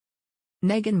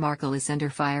Meghan Markle is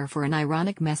under fire for an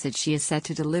ironic message she is set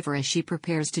to deliver as she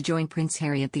prepares to join Prince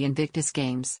Harry at the Invictus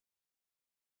Games.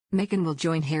 Meghan will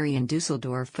join Harry in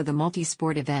Dusseldorf for the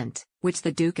multi-sport event, which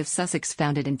the Duke of Sussex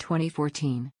founded in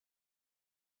 2014.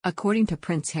 According to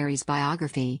Prince Harry's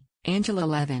biography, Angela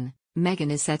Levin, Meghan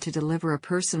is set to deliver a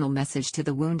personal message to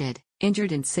the wounded,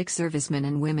 injured and sick servicemen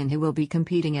and women who will be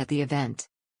competing at the event.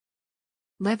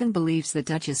 Levin believes the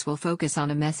Duchess will focus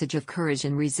on a message of courage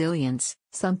and resilience,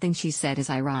 something she said is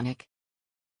ironic.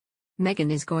 Meghan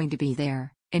is going to be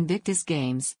there, Invictus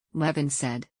Games, Levin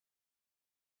said.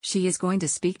 She is going to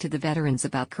speak to the veterans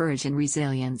about courage and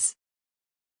resilience.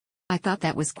 I thought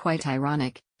that was quite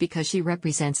ironic, because she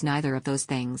represents neither of those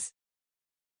things.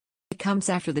 It comes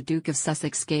after the Duke of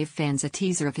Sussex gave fans a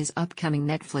teaser of his upcoming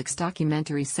Netflix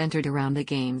documentary centered around the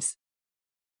Games.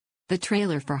 The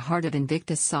trailer for Heart of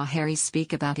Invictus saw Harry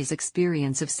speak about his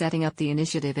experience of setting up the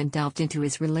initiative and delved into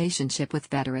his relationship with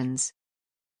veterans.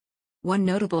 One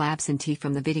notable absentee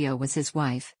from the video was his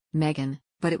wife, Meghan,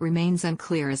 but it remains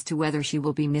unclear as to whether she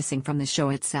will be missing from the show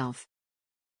itself.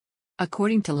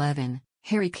 According to Levin,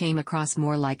 Harry came across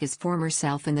more like his former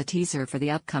self in the teaser for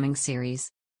the upcoming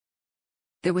series.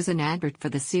 There was an advert for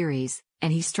the series,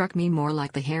 and he struck me more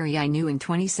like the Harry I knew in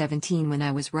 2017 when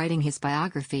I was writing his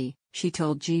biography, she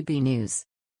told GB News.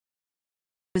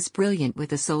 He was brilliant with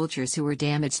the soldiers who were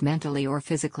damaged mentally or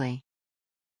physically.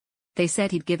 They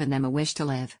said he'd given them a wish to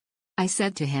live. I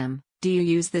said to him, "Do you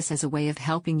use this as a way of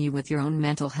helping you with your own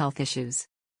mental health issues?"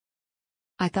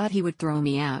 I thought he would throw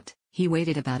me out. He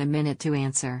waited about a minute to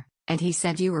answer, and he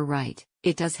said, "You were right,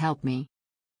 it does help me.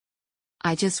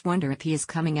 I just wonder if he is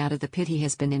coming out of the pit he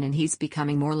has been in and he's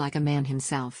becoming more like a man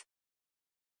himself.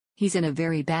 He's in a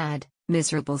very bad,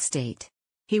 miserable state.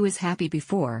 He was happy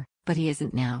before, but he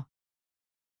isn't now."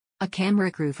 A camera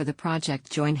crew for the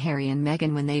project joined Harry and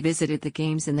Meghan when they visited the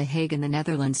Games in The Hague in the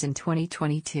Netherlands in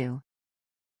 2022.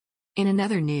 In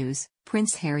another news,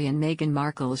 Prince Harry and Meghan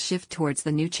Markle's shift towards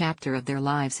the new chapter of their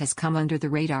lives has come under the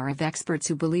radar of experts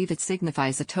who believe it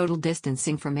signifies a total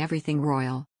distancing from everything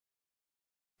royal.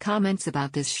 Comments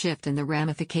about this shift and the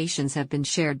ramifications have been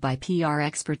shared by PR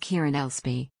expert Kieran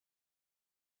Elsby.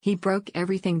 He broke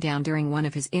everything down during one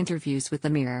of his interviews with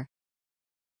The Mirror.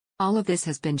 All of this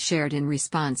has been shared in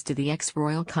response to the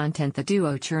ex-royal content the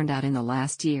duo churned out in the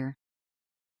last year.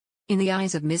 In the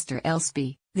eyes of Mr.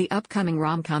 Elsby, the upcoming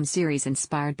rom-com series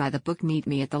inspired by the book Meet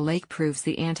Me at the Lake proves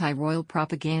the anti-royal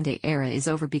propaganda era is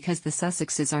over because the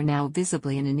Sussexes are now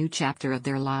visibly in a new chapter of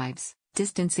their lives,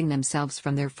 distancing themselves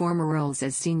from their former roles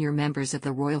as senior members of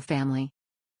the royal family.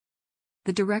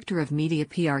 The director of media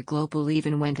PR Global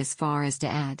even went as far as to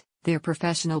add, "Their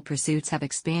professional pursuits have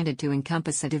expanded to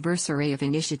encompass a diverse array of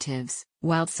initiatives.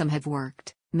 While some have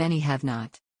worked, many have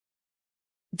not."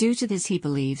 Due to this, he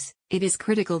believes, it is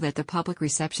critical that the public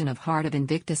reception of Heart of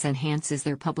Invictus enhances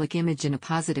their public image in a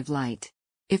positive light.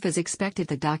 If as expected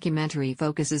the documentary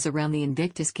focuses around the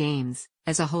Invictus Games,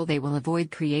 as a whole they will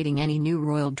avoid creating any new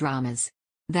royal dramas.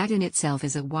 That in itself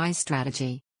is a wise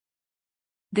strategy.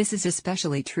 This is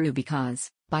especially true because,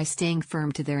 by staying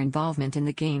firm to their involvement in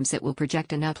the Games, it will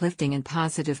project an uplifting and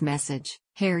positive message.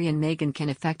 Harry and Meghan can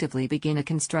effectively begin a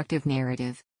constructive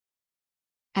narrative.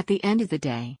 At the end of the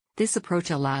day, this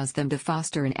approach allows them to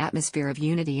foster an atmosphere of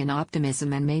unity and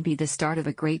optimism and may be the start of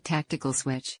a great tactical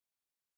switch.